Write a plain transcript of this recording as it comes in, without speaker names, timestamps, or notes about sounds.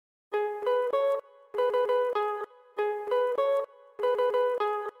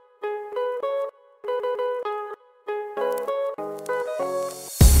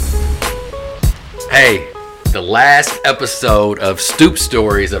Hey, the last episode of Stoop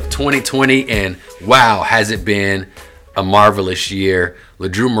Stories of 2020, and wow, has it been a marvelous year.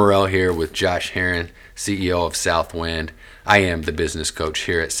 LeDrew Morrell here with Josh Heron, CEO of Southwind. I am the business coach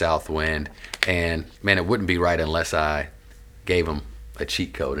here at Southwind, and man, it wouldn't be right unless I gave him a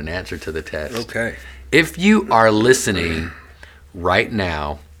cheat code, an answer to the test. Okay. If you are listening right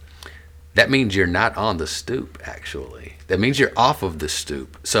now, that means you're not on the stoop, actually. That means you're off of the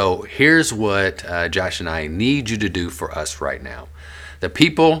stoop. So here's what Josh and I need you to do for us right now. The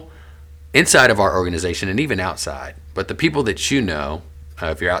people inside of our organization and even outside, but the people that you know,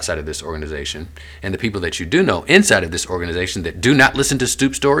 if you're outside of this organization, and the people that you do know inside of this organization that do not listen to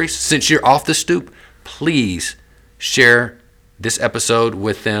Stoop Stories, since you're off the stoop, please share this episode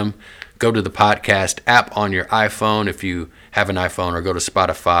with them. Go to the podcast app on your iPhone if you have an iPhone, or go to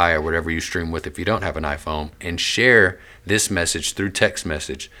Spotify or whatever you stream with if you don't have an iPhone, and share this message through text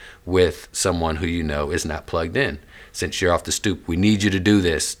message with someone who you know is not plugged in. Since you're off the stoop, we need you to do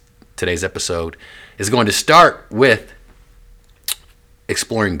this. Today's episode is going to start with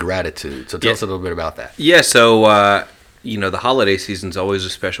exploring gratitude. So tell us a little bit about that. Yeah, so, the holiday season is always a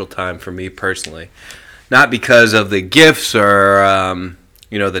special time for me personally. Not because of the gifts or,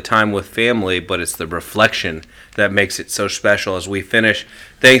 the time with family, but it's the reflection that makes it so special as we finish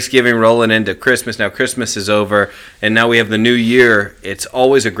Thanksgiving rolling into Christmas. Now Christmas is over, and now we have the new year. It's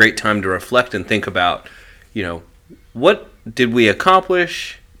always a great time to reflect and think about, what did we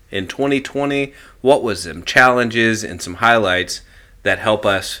accomplish in 2020? What was some challenges and some highlights that help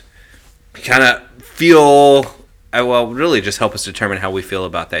us kind of feel, really just help us determine how we feel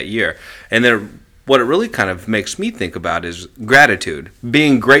about that year. And then what it really kind of makes me think about is gratitude,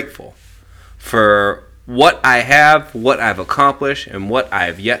 being grateful for what I have, what I've accomplished, and what I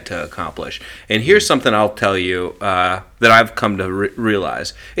have yet to accomplish. And here's something I'll tell you that I've come to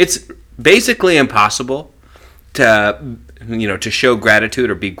realize. It's basically impossible to show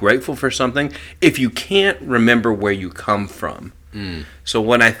gratitude or be grateful for something if you can't remember where you come from. So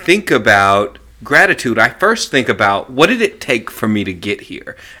when I think about gratitude, I first think about, what did it take for me to get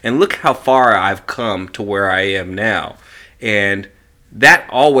here? And look how far I've come to where I am now. And that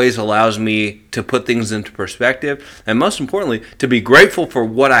always allows me to put things into perspective, and most importantly, to be grateful for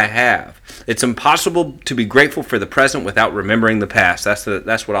what I have. It's impossible to be grateful for the present without remembering the past.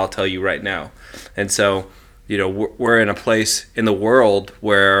 That's what I'll tell you right now. And so, we're in a place in the world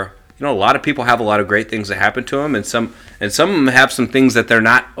where a lot of people have a lot of great things that happen to them, and some of them have some things that they're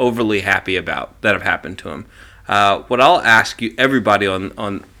not overly happy about that have happened to them. What I'll ask you, everybody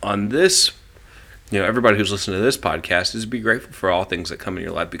on this, everybody who's listening to this podcast, is be grateful for all things that come in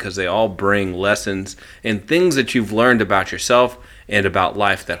your life, because they all bring lessons and things that you've learned about yourself and about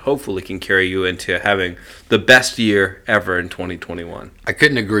life that hopefully can carry you into having the best year ever in 2021. I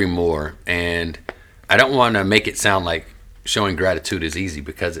couldn't agree more, and I don't want to make it sound like showing gratitude is easy,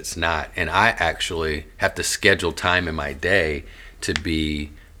 because it's not. And I actually have to schedule time in my day to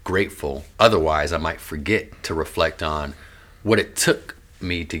be grateful. Otherwise, I might forget to reflect on what it took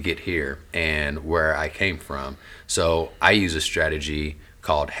me to get here and where I came from. So I use a strategy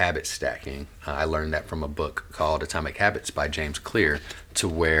called habit stacking. I learned that from a book called Atomic Habits by James Clear, to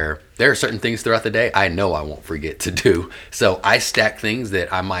where there are certain things throughout the day I know I won't forget to do. So I stack things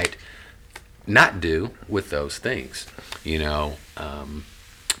that I might not do with those things.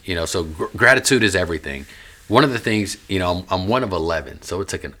 So gratitude is everything. One of the things, I'm one of 11, so it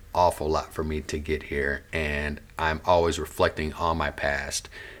took an awful lot for me to get here, and I'm always reflecting on my past.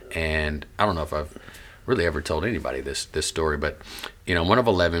 And I don't know if I've really ever told anybody this story, but one of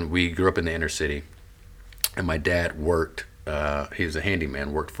 11. We grew up in the inner city, and my dad worked. He was a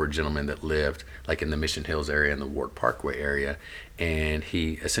handyman, worked for a gentleman that lived like in the Mission Hills area and the Ward Parkway area, and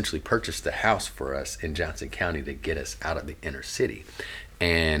he essentially purchased the house for us in Johnson County to get us out of the inner city.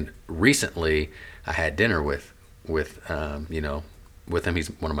 And recently, I had dinner with him. He's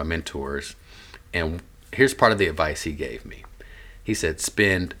one of my mentors, and here's part of the advice he gave me. He said,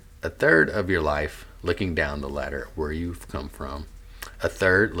 spend a third of your life looking down the ladder where you've come from, a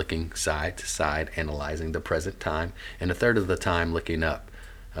third looking side to side, analyzing the present time, and a third of the time looking up,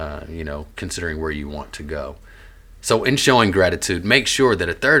 considering where you want to go. So in showing gratitude, make sure that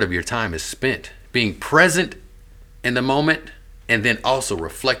a third of your time is spent being present in the moment, and then also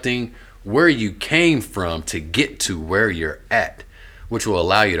reflecting where you came from to get to where you're at, which will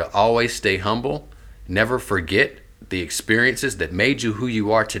allow you to always stay humble, never forget the experiences that made you who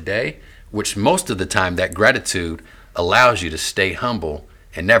you are today, which most of the time that gratitude allows you to stay humble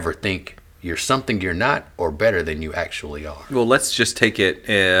and never think you're something you're not or better than you actually are. Well, let's just take it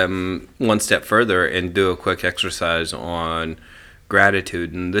one step further and do a quick exercise on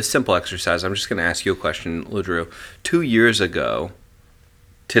gratitude. And this simple exercise, I'm just going to ask you a question, Ludrew. 2 years ago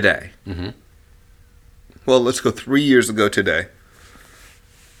today, well, let's go 3 years ago today.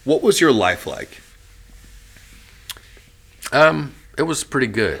 What was your life like? It was pretty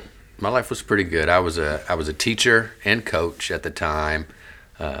good. My life was pretty good. I was a teacher and coach at the time,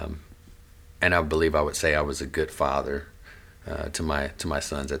 and I believe I would say I was a good father to my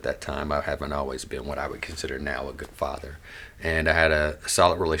sons at that time. I haven't always been what I would consider now a good father, and I had a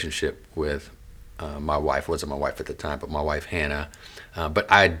solid relationship with my wife. Wasn't my wife at the time, but my wife Hannah.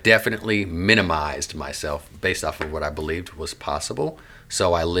 But I definitely minimized myself based off of what I believed was possible.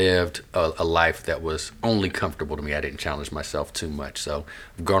 So I lived a life that was only comfortable to me. I didn't challenge myself too much. So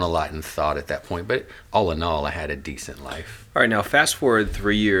I've grown a lot in thought at that point. But all in all, I had a decent life. All right, now fast forward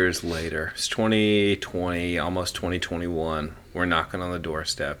 3 years later. It's 2020, almost 2021. We're knocking on the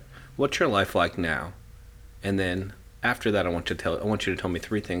doorstep. What's your life like now? And then after that, I want you to tell me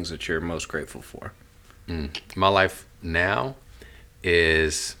 3 things that you're most grateful for. My life now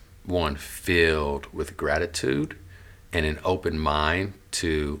is one filled with gratitude and an open mind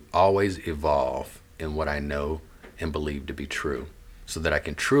to always evolve in what I know and believe to be true, so that I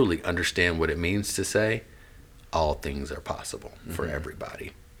can truly understand what it means to say all things are possible for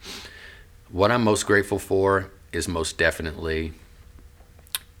everybody. What I'm most grateful for is most definitely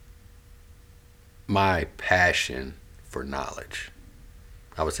my passion for knowledge.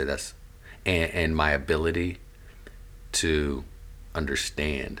 I would say that's and my ability to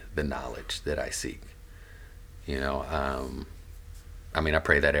understand the knowledge that I seek. I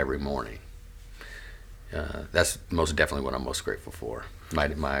pray that every morning. That's most definitely what I'm most grateful for.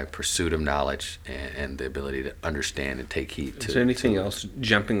 My pursuit of knowledge and the ability to understand and take heed to. Is there anything else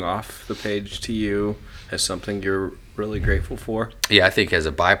jumping off the page to you as something you're really grateful for? Yeah, I think as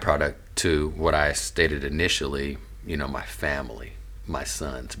a byproduct to what I stated initially, my family, my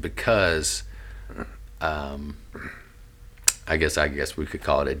sons, because I guess we could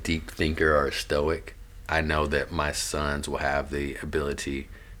call it a deep thinker or a stoic. I know that my sons will have the ability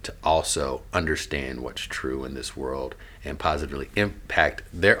to also understand what's true in this world and positively impact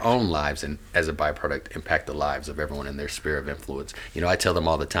their own lives, and as a byproduct, impact the lives of everyone in their sphere of influence. I tell them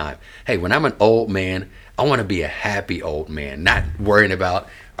all the time, hey, when I'm an old man, I want to be a happy old man, not worrying about,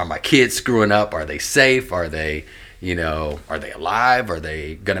 are my kids screwing up? Are they safe? Are they alive? Are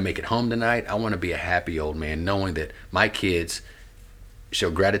they going to make it home tonight? I want to be a happy old man, knowing that my kids show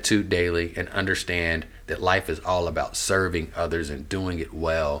gratitude daily and understand that life is all about serving others and doing it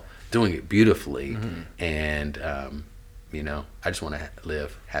well, doing it beautifully. And, I just want to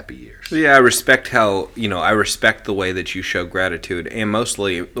live happy years. Yeah, I respect I respect the way that you show gratitude, and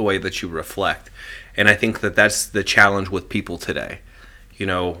mostly the way that you reflect. And I think that that's the challenge with people today. We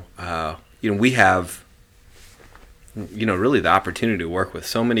have, really the opportunity to work with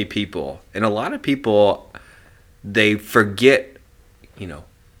so many people, and a lot of people, they forget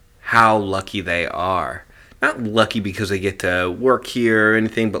how lucky they are. Not lucky because they get to work here or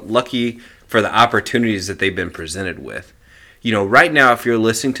anything, but lucky for the opportunities that they've been presented with. Right now, if you're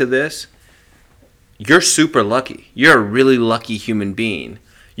listening to this, you're super lucky. You're a really lucky human being.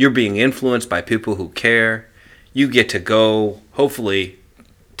 You're being influenced by people who care. You get to go, hopefully,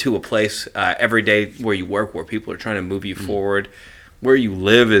 to a place every day where you work, where people are trying to move you forward. Where you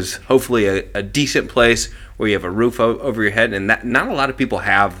live is hopefully a decent place where you have a roof over your head, and not a lot of people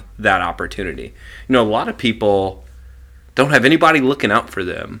have that opportunity. A lot of people don't have anybody looking out for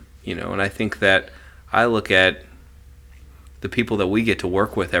them, and I think that I look at the people that we get to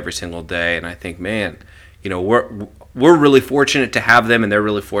work with every single day, and I think, man, we're really fortunate to have them, and they're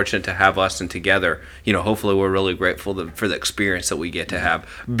really fortunate to have us, and together, hopefully we're really grateful for the experience that we get to have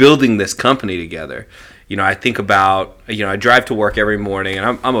building this company together. I think about, I drive to work every morning,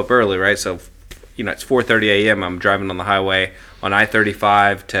 and I'm up early, right? So, it's 4:30 a.m. I'm driving on the highway on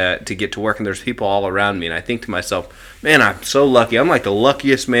I-35 to get to work, and there's people all around me, and I think to myself, man, I'm so lucky. I'm like the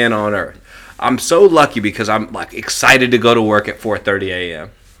luckiest man on earth. I'm so lucky because I'm like excited to go to work at 4:30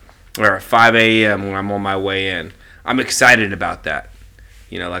 a.m. or at 5 a.m. when I'm on my way in. I'm excited about that.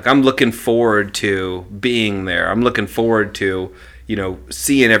 I'm looking forward to being there. I'm looking forward to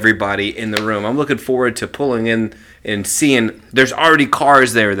seeing everybody in the room. I'm looking forward to pulling in and seeing there's already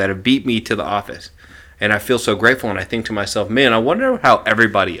cars there that have beat me to the office. And I feel so grateful, and I think to myself, man, I wonder how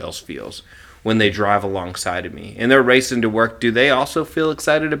everybody else feels when they drive alongside of me. And they're racing to work. Do they also feel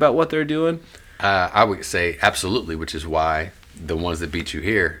excited about what they're doing? I would say absolutely, which is why the ones that beat you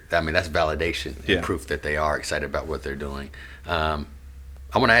here, that's validation and proof that they are excited about what they're doing. I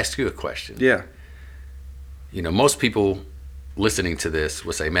want to ask you a question. Yeah. Most people listening to this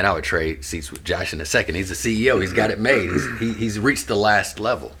will say, man, I would trade seats with Josh in a second. He's the CEO. He's got it made. He's reached the last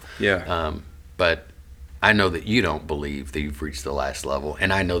level. Yeah. But I know that you don't believe that you've reached the last level,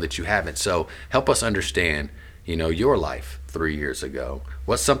 and I know that you haven't. So help us understand, your life 3 years ago.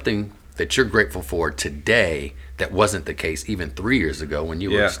 What's something that you're grateful for today that wasn't the case even 3 years ago when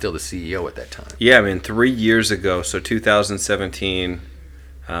you were still the CEO at that time? Yeah, I mean, 3 years ago, so 2017,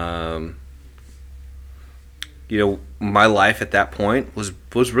 my life at that point was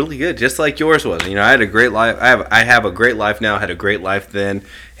really good, just like yours was. I had a great life. I have a great life now. I had a great life then,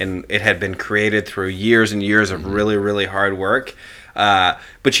 and it had been created through years and years of really, really hard work. But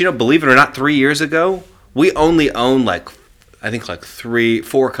believe it or not, 3 years ago, we only owned I think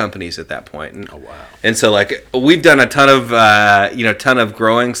 4 companies at that point. And, oh wow! And so we've done a ton of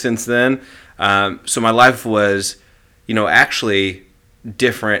growing since then. So my life was, actually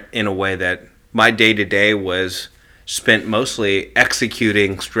different in a way that my day-to-day was spent mostly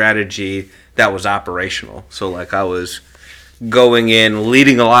executing strategy that was operational. So I was going in,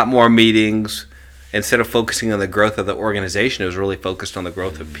 leading a lot more meetings. Instead of focusing on the growth of the organization, it was really focused on the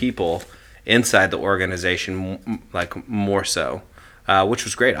growth of people inside the organization, more so, which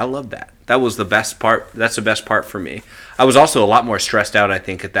was great. I loved that. That was the best part. That's the best part for me. I was also a lot more stressed out, I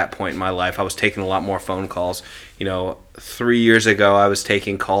think, at that point in my life. I was taking a lot more phone calls. 3 years ago, I was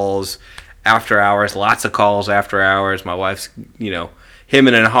taking calls after hours, lots of calls after hours. My wife's,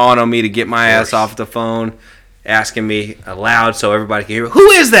 hemming and hawing on me to get my ass off the phone, asking me aloud so everybody can hear. Who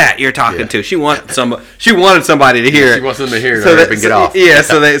is that you're talking to? She wanted somebody to hear. She wants them to hear it so and get off. Yeah,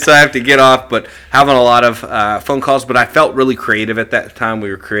 so I have to get off. But having a lot of phone calls. But I felt really creative at that time. We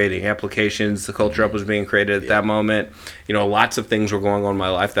were creating applications. The Culture Up was being created at that moment. Lots of things were going on in my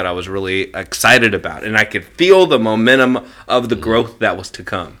life that I was really excited about, and I could feel the momentum of the growth that was to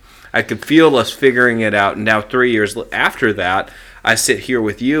come. I could feel us figuring it out. And now 3 years after that, I sit here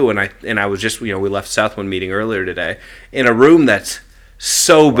with you, and I was just, we left Southwind meeting earlier today in a room that's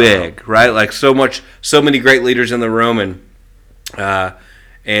so big, right? So many great leaders in the room,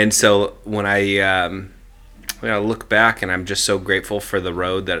 and so when I look back, and I'm just so grateful for the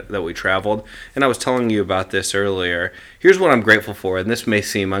road that we traveled. And I was telling you about this earlier. Here's what I'm grateful for, and this may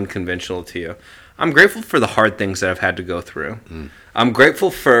seem unconventional to you. I'm grateful for the hard things that I've had to go through. I'm grateful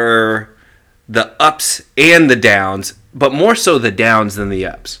for the ups and the downs, but more so the downs than the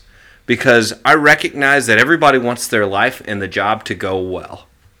ups, because I recognize that everybody wants their life and the job to go well.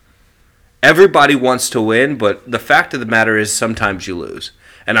 Everybody wants to win, but the fact of the matter is sometimes you lose.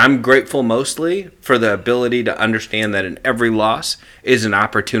 And I'm grateful mostly for the ability to understand that in every loss is an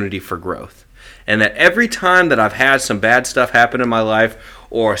opportunity for growth. And that every time that I've had some bad stuff happen in my life,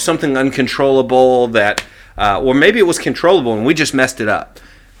 or something uncontrollable that, or maybe it was controllable and we just messed it up,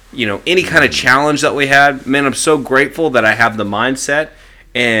 any kind of challenge that we had, man, I'm so grateful that I have the mindset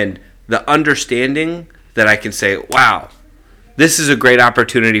and the understanding that I can say, wow, this is a great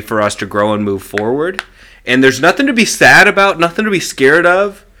opportunity for us to grow and move forward. And there's nothing to be sad about, nothing to be scared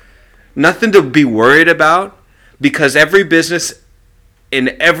of, nothing to be worried about, because every business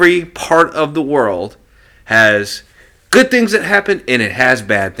in every part of the world has good things that happen and it has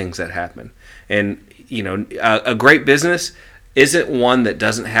bad things that happen. And, a great business isn't one that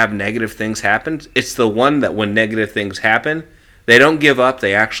doesn't have negative things happen. It's the one that when negative things happen, they don't give up.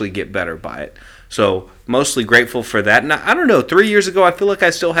 They actually get better by it. So mostly grateful for that. And I don't know, 3 years ago, I feel like I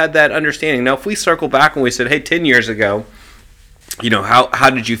still had that understanding. Now, if we circle back and we said, hey, 10 years ago, how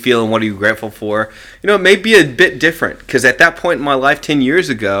did you feel and what are you grateful for? It may be a bit different, because at that point in my life 10 years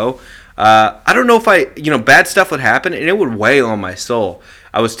ago, I don't know if bad stuff would happen and it would weigh on my soul.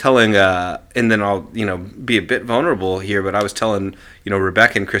 I was telling, and then I'll, be a bit vulnerable here, but I was telling,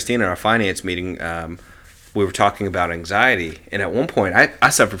 Rebecca and Christina in our finance meeting, we were talking about anxiety. And at one point, I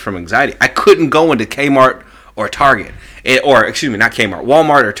suffered from anxiety. I couldn't go into Kmart or Target, or excuse me, not Kmart,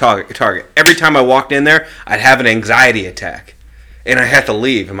 Walmart or Target. Every time I walked in there, I'd have an anxiety attack. And I had to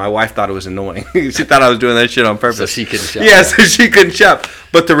leave, and my wife thought it was annoying. She thought I was doing that shit on purpose. So she couldn't shop. Yeah, so she couldn't shop.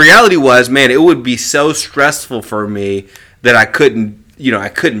 But the reality was, man, it would be so stressful for me that I couldn't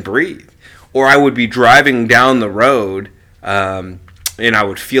breathe. Or I would be driving down the road, and I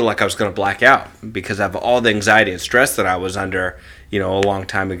would feel like I was going to black out because of all the anxiety and stress that I was under, a long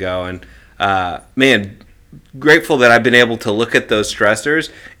time ago. And, man, grateful that I've been able to look at those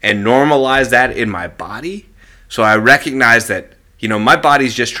stressors and normalize that in my body. So I recognize that, my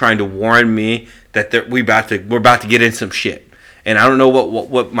body's just trying to warn me that we're about to get in some shit. And I don't know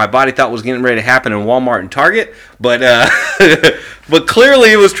what my body thought was getting ready to happen in Walmart and Target, but but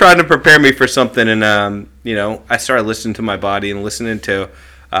clearly it was trying to prepare me for something. And I started listening to my body and listening to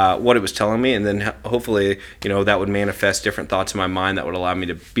what it was telling me, and then hopefully, that would manifest different thoughts in my mind that would allow me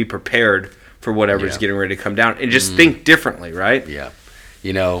to be prepared for whatever's getting ready to come down, and just think differently, right? Yeah.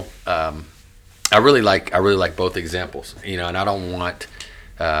 I really like both examples, and I don't want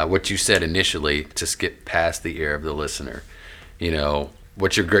what you said initially to skip past the ear of the listener.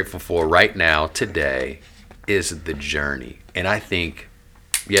 What you're grateful for right now, today, is the journey. And I think,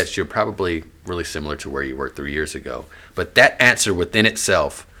 yes, you're probably really similar to where you were 3 years ago. But that answer within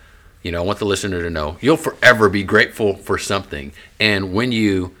itself, I want the listener to know, you'll forever be grateful for something. And when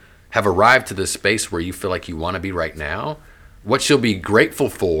you have arrived to the space where you feel like you want to be right now, what you'll be grateful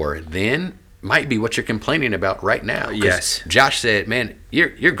for then might be what you're complaining about right now. Yes. Josh said, man,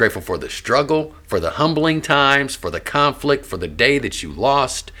 you're grateful for the struggle, for the humbling times, for the conflict, for the day that you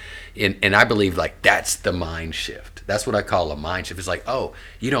lost. And I believe like that's the mind shift. That's what I call a mind shift. It's like, oh,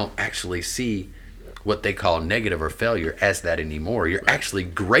 you don't actually see what they call negative or failure as that anymore. You're actually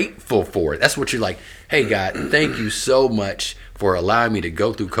grateful for it. That's what you're like, hey, God, thank you so much for allowing me to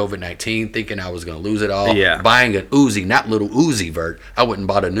go through COVID-19 thinking I was going to lose it all. Yeah. Buying an Uzi, not little Uzi Vert. I wouldn't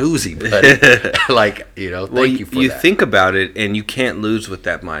bought an Uzi, but thank you for that. You think about it, and you can't lose with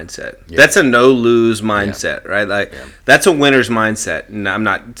that mindset. Yeah. That's a no-lose mindset, right? That's a winner's mindset. And I'm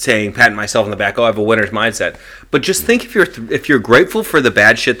not saying patting myself on the back, I have a winner's mindset. But just think if you're grateful for the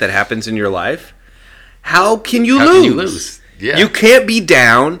bad shit that happens in your life, how can you lose? Yeah. You can't be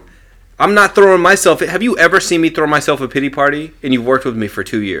down. I'm not throwing myself. Have you ever seen me throw myself a pity party? And you've worked with me for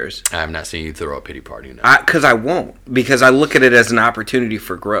 2 years. I have not seen you throw a pity party. No. Because I won't. Because I look at it as an opportunity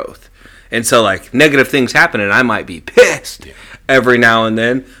for growth. And so, negative things happen, and I might be pissed every now and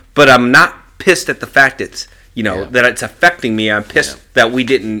then. But I'm not pissed at the fact that it's affecting me. I'm pissed that we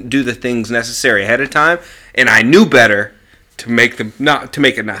didn't do the things necessary ahead of time, and I knew better to make it not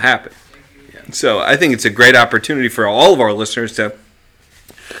happen. Yeah. So I think it's a great opportunity for all of our listeners to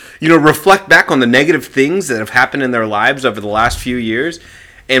reflect back on the negative things that have happened in their lives over the last few years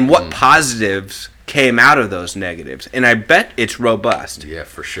and what positives came out of those negatives. And I bet it's robust. Yeah,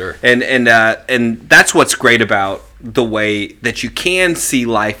 for sure. And that's what's great about the way that you can see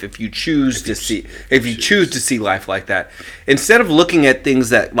life if you choose to see life like that. Instead of looking at things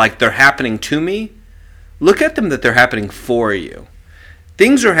that like they're happening to me, look at them that they're happening for you.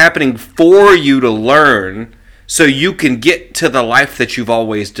 Things are happening for you to learn so you can get to the life that you've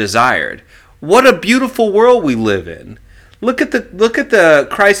always desired. What a beautiful world we live in. Look at the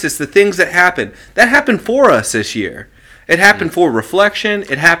crisis, the things that happened for us this year. It happened for reflection.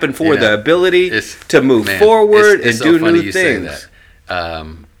 It happened for the ability to move forward and do new things.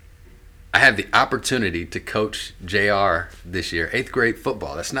 I had the opportunity to coach JR this year, 8th grade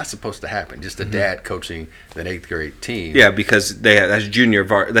football. That's not supposed to happen. Just a dad coaching an 8th grade team. Yeah, because that's junior.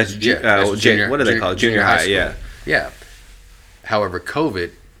 That's junior. What do they call it? Junior high. Yeah. Yeah. However,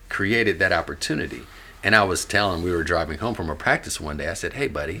 COVID created that opportunity, and I was telling. We were driving home from a practice one day. I said, "Hey,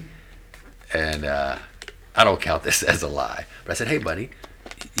 buddy," and I don't count this as a lie, but I said, "Hey, buddy,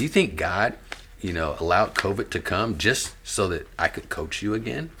 you think God, allowed COVID to come just so that I could coach you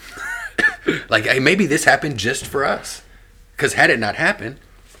again?" Like, hey, maybe this happened just for us. Because had it not happened,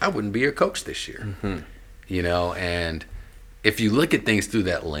 I wouldn't be your coach this year. Mm-hmm. And if you look at things through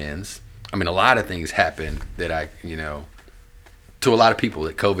that lens, I mean, a lot of things happen that to a lot of people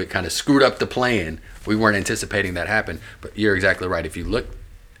that COVID kind of screwed up the plan. We weren't anticipating that happen. But you're exactly right. If you look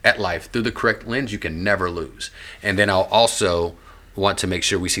at life through the correct lens, you can never lose. And then I'll also want to make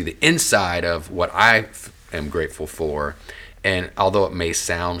sure we see the inside of what I am grateful for. And although it may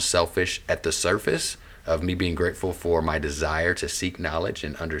sound selfish at the surface of me being grateful for my desire to seek knowledge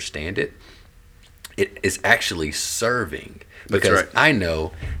and understand it, it is actually serving. Because I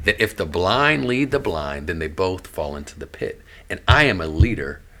know that if the blind lead the blind, then they both fall into the pit. And I am a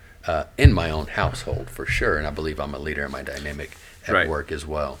leader in my own household for sure. And I believe I'm a leader in my dynamic at work as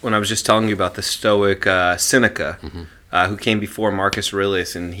well. When I was just telling you about the Stoic Seneca, who came before Marcus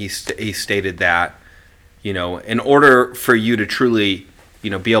Aurelius, and he stated that, in order for you to truly,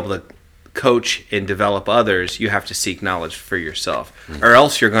 be able to coach and develop others, you have to seek knowledge for yourself, or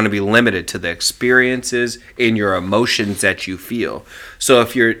else you're going to be limited to the experiences and your emotions that you feel. So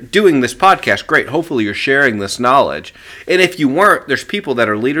if you're doing this podcast, great. Hopefully you're sharing this knowledge. And if you weren't, there's people that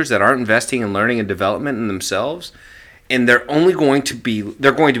are leaders that aren't investing in learning and development in themselves, and they're going to be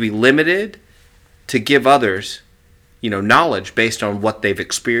limited to give others, knowledge based on what they've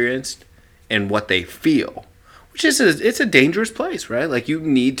experienced and what they feel, which is it's a dangerous place, right? Like, you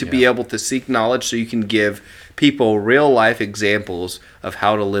need to be able to seek knowledge so you can give people real life examples of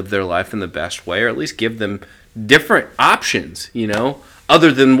how to live their life in the best way, or at least give them different options,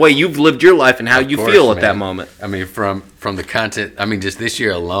 other than the way you've lived your life and how you course, feel at man. that moment. I mean, from the content. I mean, just this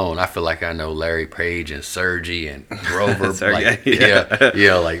year alone, I feel like I know Larry Page and Sergi and Grover, like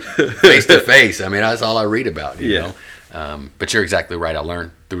like face to face. I mean, that's all I read about. You know, but you're exactly right. I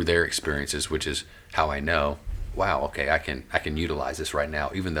learned through their experiences, which is how I know. Wow, okay, I can utilize this right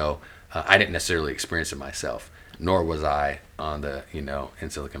now, even though I didn't necessarily experience it myself, nor was I on the in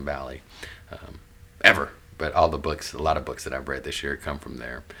Silicon Valley ever. But all the books, a lot of books that I've read this year come from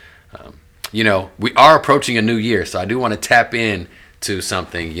there. We are approaching a new year, so I do want to tap in to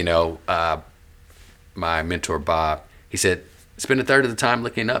something. My mentor Bob, he said, spend a third of the time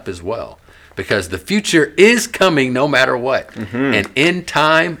looking up as well, because the future is coming no matter what. Mm-hmm. And in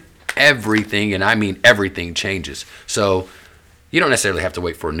time, everything, and I mean everything, changes. So you don't necessarily have to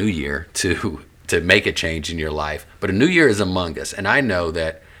wait for a new year to make a change in your life, but a new year is among us. And I know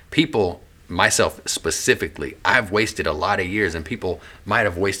that people, myself specifically, I've wasted a lot of years, and people might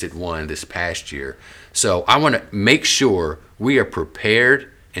have wasted one this past year. So I want to make sure we are prepared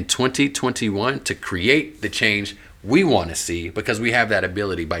in 2021 to create the change we want to see, because we have that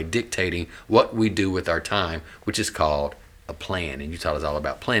ability by dictating what we do with our time, which is called a plan. And you taught us all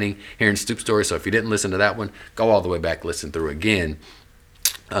about planning here in Stoop Story. So if you didn't listen to that one, go all the way back, listen through again.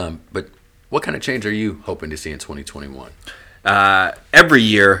 But what kind of change are you hoping to see in 2021? Every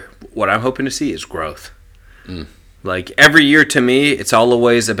year, what I'm hoping to see is growth. Like every year, to me, it's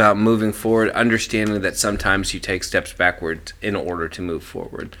always about moving forward, understanding that sometimes you take steps backwards in order to move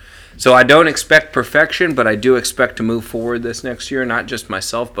forward. So I don't expect perfection, but I do expect to move forward this next year, not just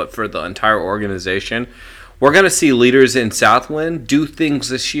myself, but for the entire organization. We're going to see leaders in Southwind do things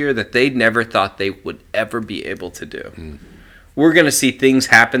this year that they never thought they would ever be able to do. We're going to see things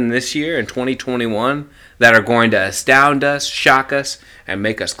happen this year in 2021 that are going to astound us, shock us, and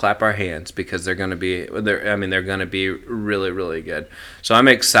make us clap our hands, because they're going to be really, really good. So I'm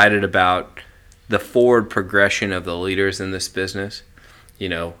excited about the forward progression of the leaders in this business.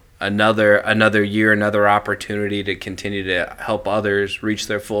 Another year, another opportunity to continue to help others reach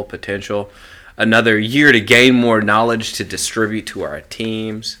their full potential. Another year to gain more knowledge to distribute to our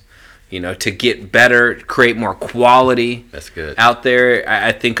teams. To get better, create more quality. That's good. Out there.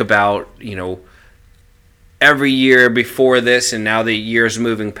 I think about, every year before this, and now the year's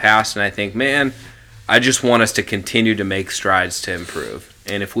moving past, and I think, man, I just want us to continue to make strides to improve.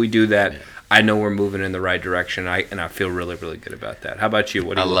 And if we do that, I know we're moving in the right direction, and I feel really, really good about that. How about you?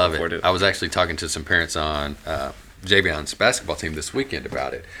 What are you looking forward to? I was actually talking to some parents on Javion's basketball team this weekend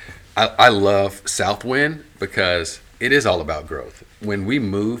about it. I love Southwind because it is all about growth. When we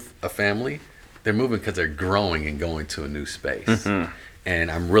move a family, they're moving because they're growing and going to a new space. Mm-hmm.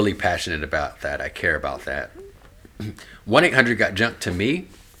 And I'm really passionate about that. I care about that. 1-800-GOT-JUNK, to me,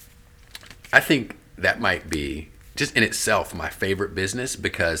 I think that might be, just in itself, my favorite business,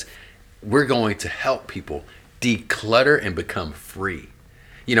 because we're going to help people declutter and become free.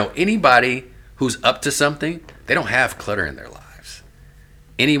 Anybody who's up to something, they don't have clutter in their lives.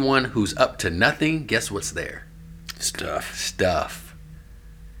 Anyone who's up to nothing, guess what's there? Stuff.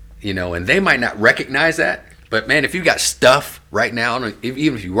 And they might not recognize that, but man, if you got stuff right now,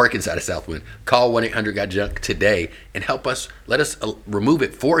 even if you work inside of Southwind, call 1-800-GOT-JUNK today and let us remove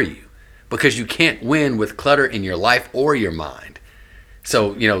it for you, because you can't win with clutter in your life or your mind.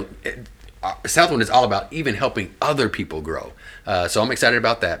 So, Southwind is all about even helping other people grow. So I'm excited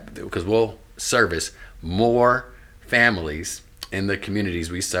about that, because we'll service more families in the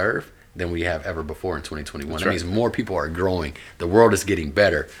communities we serve than we have ever before in 2021. That means more people are growing. The world is getting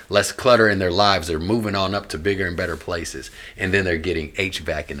better. Less clutter in their lives. They're moving on up to bigger and better places. And then they're getting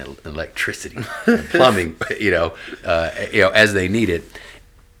HVAC and electricity and plumbing, as they need it.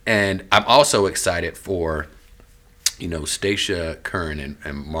 And I'm also excited for, Stacia Kern and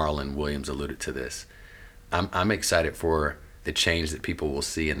Marlon Williams alluded to this. I'm excited for the change that people will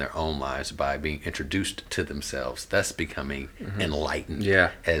see in their own lives by being introduced to themselves, thus becoming enlightened,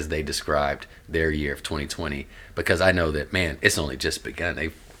 as they described their year of 2020. Because I know that, man, it's only just begun.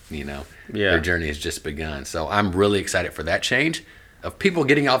 Their journey has just begun. So I'm really excited for that change of people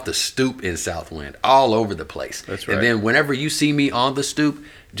getting off the stoop in Southwind all over the place. That's right. And then whenever you see me on the stoop,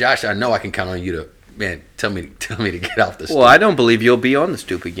 Josh, I know I can count on you to, man, tell me to get off the stoop. Well, I don't believe you'll be on the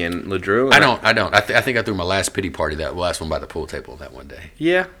stoop again, LeDrew. I don't. I think I threw my last pity party, that last one by the pool table that one day.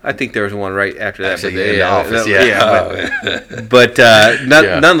 Yeah, I think there was one right after that. Actually, in the office, But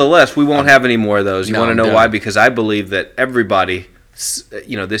nonetheless, we won't have any more of those. You want to know why? Because I believe that everybody,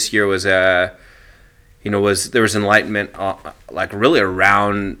 this year was there was enlightenment, really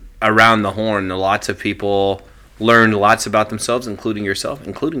around the horn. Lots of people learned lots about themselves, including yourself,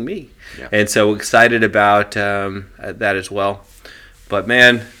 including me. Yeah. And so excited about that as well. But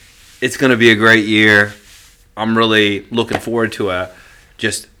man, it's going to be a great year. I'm really looking forward to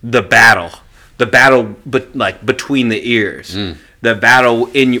just the battle, but like between the ears, the battle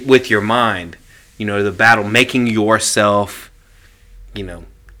with your mind, the battle making yourself,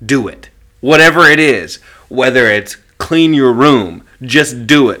 do it, whatever it is, whether it's clean your room, just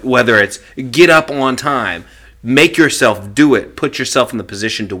do it, whether it's get up on time, make yourself do it, put yourself in the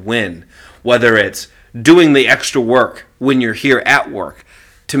position to win, whether it's doing the extra work when you're here at work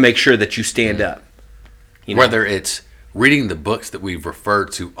to make sure that you stand up. Whether it's reading the books that we've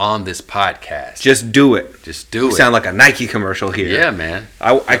referred to on this podcast. Just do it. Just do it. You sound like a Nike commercial here. Yeah, man.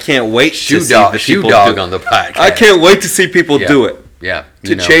 I can't wait to see the Shoe people Dog on the podcast. I can't wait to see people do it. Yeah.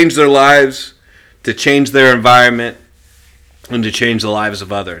 To change their lives, to change their environment, and to change the lives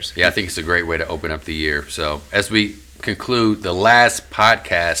of others. Yeah, I think it's a great way to open up the year. So as we conclude the last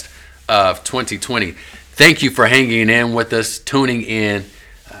podcast of 2020, thank you for hanging in with us, tuning in.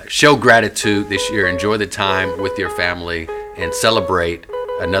 Show gratitude this year. Enjoy the time with your family and celebrate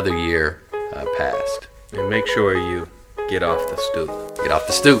another year past. And make sure you get off the stoop. Get off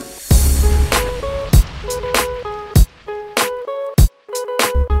the stoop.